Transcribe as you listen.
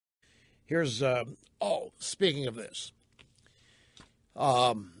Here's, speaking of this,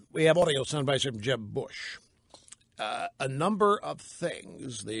 we have audio soundbites from Jeb Bush. A number of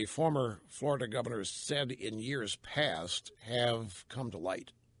things the former Florida governor said in years past have come to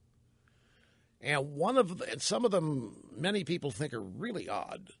light. And some of them, many people think are really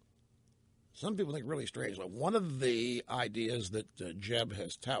odd. Some people think really strange. Like one of the ideas that Jeb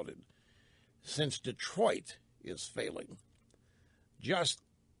has touted, since Detroit is failing, just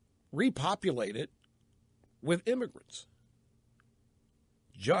repopulate it with immigrants.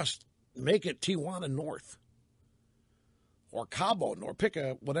 Just make it Tijuana North or Cabo, or pick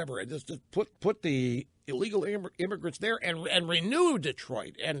a whatever, and just put the illegal immigrants there and renew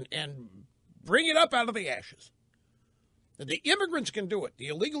Detroit and bring it up out of the ashes. The immigrants can do it. The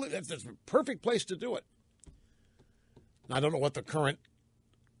illegal, that's the perfect place to do it. I don't know what the current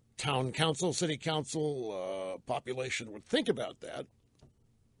town council, city council population would think about that.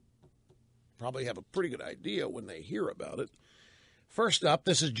 Probably have a pretty good idea when they hear about it. First up,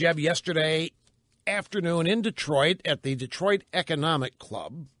 this is Jeb yesterday afternoon in Detroit at the Detroit Economic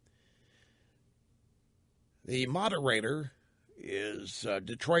Club. The moderator is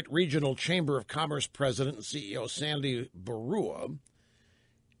Detroit Regional Chamber of Commerce President and CEO Sandy Barua.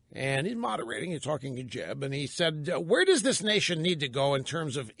 And in moderating, he's talking to Jeb, and he said, where does this nation need to go in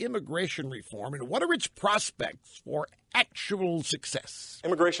terms of immigration reform, and what are its prospects for actual success?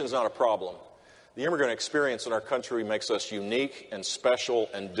 Immigration is not a problem. The immigrant experience in our country makes us unique and special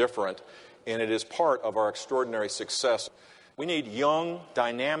and different, and it is part of our extraordinary success. We need young,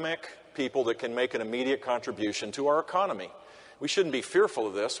 dynamic people that can make an immediate contribution to our economy. We shouldn't be fearful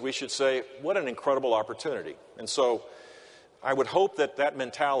of this. We should say, what an incredible opportunity. And so I would hope that that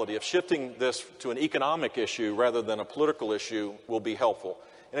mentality of shifting this to an economic issue rather than a political issue will be helpful.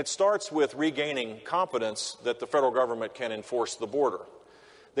 And it starts with regaining confidence that the federal government can enforce the border.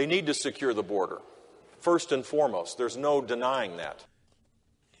 They need to secure the border, first and foremost. There's no denying that.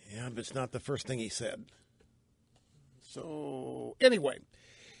 Yeah, but it's not the first thing he said. So, anyway,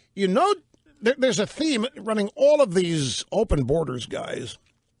 you know, there's a theme running all of these open borders guys,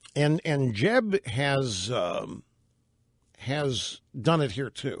 and Jeb has done it here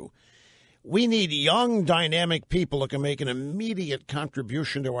too. We need young, dynamic people who can make an immediate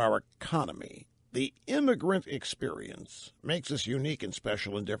contribution to our economy. The immigrant experience makes us unique and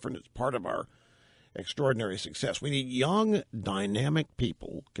special and different. It's part of our extraordinary success. We need young, dynamic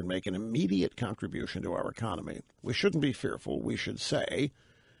people who can make an immediate contribution to our economy. We shouldn't be fearful. We should say,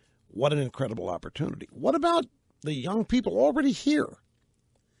 what an incredible opportunity. What about the young people already here?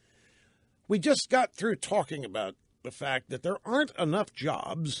 We just got through talking about the fact that there aren't enough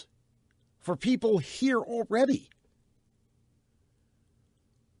jobs for people here already.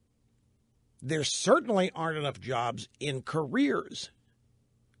 There certainly aren't enough jobs in careers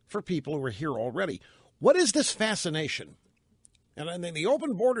for people who are here already. What is this fascination? And I think the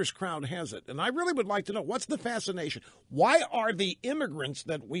open borders crowd has it. And I really would like to know, what's the fascination? Why are the immigrants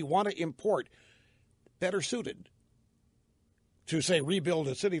that we want to import better suited to, say, rebuild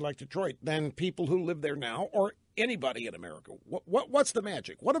a city like Detroit than people who live there now or anybody in America? What's the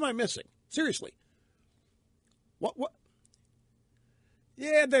magic? What am I missing? Seriously. What?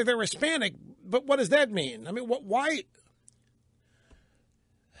 Yeah, they're Hispanic, but what does that mean? I mean, why?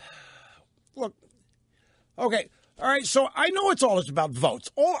 Look, okay, all right, so I know it's about votes.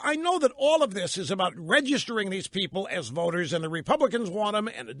 I know that all of this is about registering these people as voters, and the Republicans want them,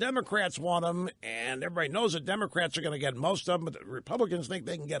 and the Democrats want them, and everybody knows that Democrats are going to get most of them, but the Republicans think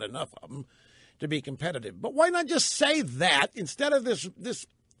they can get enough of them to be competitive. But why not just say that instead of this?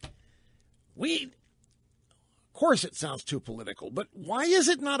 Of course, it sounds too political, but why is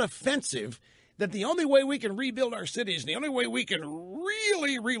it not offensive that the only way we can rebuild our cities, and the only way we can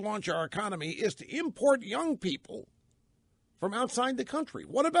really relaunch our economy is to import young people from outside the country?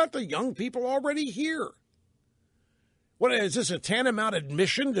 What about the young people already here? What is this, a tantamount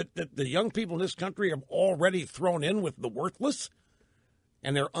admission that the young people in this country have already thrown in with the worthless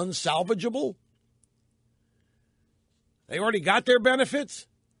and they're unsalvageable? They already got their benefits.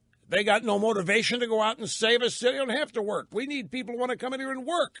 They got no motivation to go out and save us. They don't have to work. We need people who want to come in here and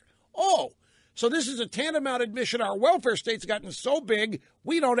work. Oh, so this is a tantamount admission. Our welfare state's gotten so big,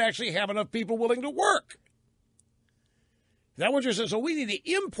 we don't actually have enough people willing to work. Is that what you're saying? So we need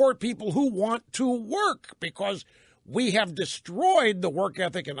to import people who want to work because we have destroyed the work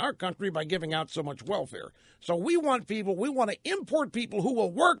ethic in our country by giving out so much welfare. So we want to import people who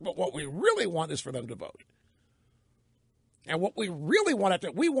will work, but what we really want is for them to vote. And what we really want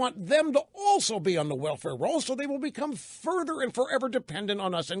we want them to also be on the welfare roll so they will become further and forever dependent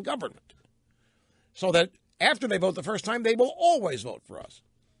on us in government. So that after they vote the first time, they will always vote for us.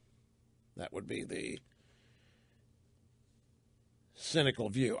 That would be the cynical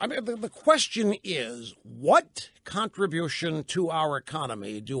view. I mean, the question is, what contribution to our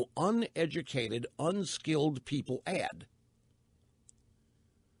economy do uneducated, unskilled people add?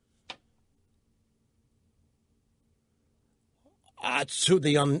 That's who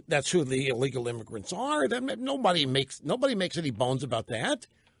the illegal immigrants are. Nobody makes any bones about that.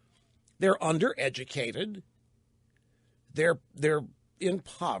 They're undereducated. They're in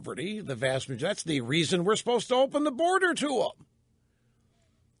poverty. The vast majority. That's the reason we're supposed to open the border to them.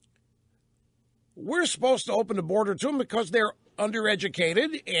 We're supposed to open the border to them because they're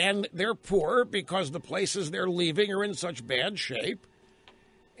undereducated and they're poor because the places they're leaving are in such bad shape.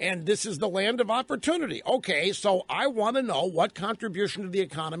 And this is the land of opportunity. Okay, so I want to know what contribution to the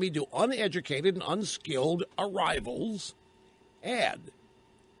economy do uneducated and unskilled arrivals add?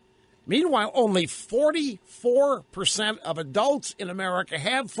 Meanwhile, only 44% of adults in America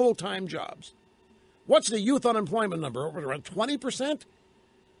have full-time jobs. What's the youth unemployment number? Around 20%?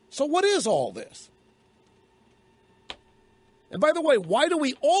 So what is all this? And by the way, why do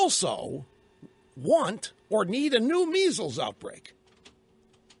we also want or need a new measles outbreak?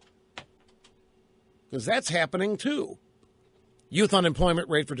 Because that's happening too. Youth unemployment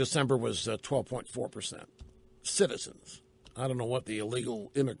rate for December was 12.4%. Citizens. I don't know what the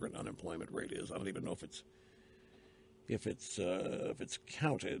illegal immigrant unemployment rate is. I don't even know if it's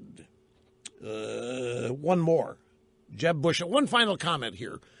counted. One more. Jeb Bush. One final comment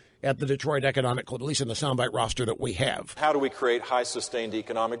here at the Detroit Economic Club, at least in the soundbite roster that we have. How do we create high sustained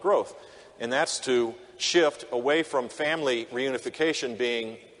economic growth? And that's to shift away from family reunification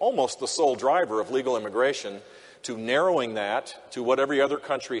being almost the sole driver of legal immigration to narrowing that to what every other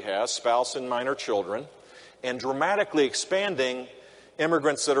country has, spouse and minor children, and dramatically expanding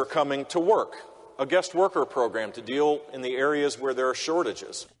immigrants that are coming to work, a guest worker program to deal in the areas where there are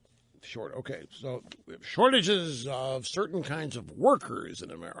shortages. Okay, so we have shortages of certain kinds of workers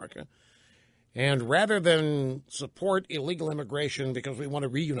in America, and rather than support illegal immigration because we want to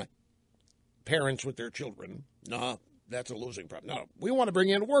reunite parents with their children, no, that's a losing problem. No, we want to bring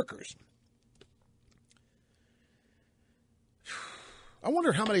in workers. I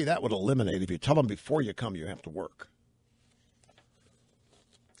wonder how many that would eliminate if you tell them before you come you have to work.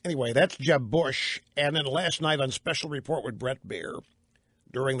 Anyway, that's Jeb Bush. And then last night on Special Report with Brett Baier,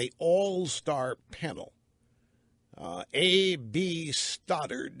 during the All-Star panel, A.B.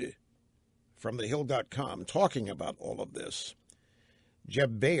 Stoddard from thehill.com talking about all of this.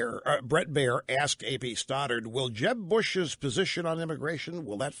 Brett Baier asked A.B. Stoddard, will Jeb Bush's position on immigration,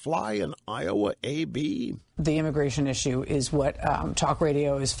 will that fly in Iowa, A.B.? The immigration issue is what talk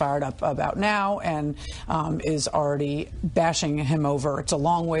radio is fired up about now and is already bashing him over. It's a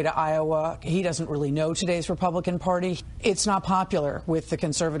long way to Iowa. He doesn't really know today's Republican Party. It's not popular with the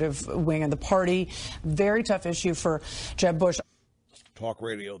conservative wing of the party. Very tough issue for Jeb Bush. Talk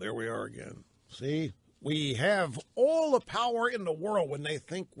radio, there we are again. See? We have all the power in the world when they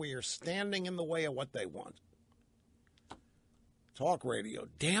think we are standing in the way of what they want. Talk radio.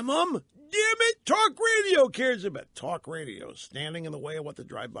 Damn them. Damn it. Talk radio cares about talk radio standing in the way of what the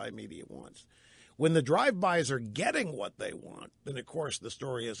drive-by media wants. When the drive-bys are getting what they want, then, of course, the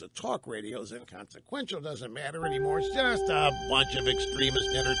story is that talk radio is inconsequential. Doesn't matter anymore. It's just a bunch of extremist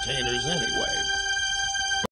entertainers anyway.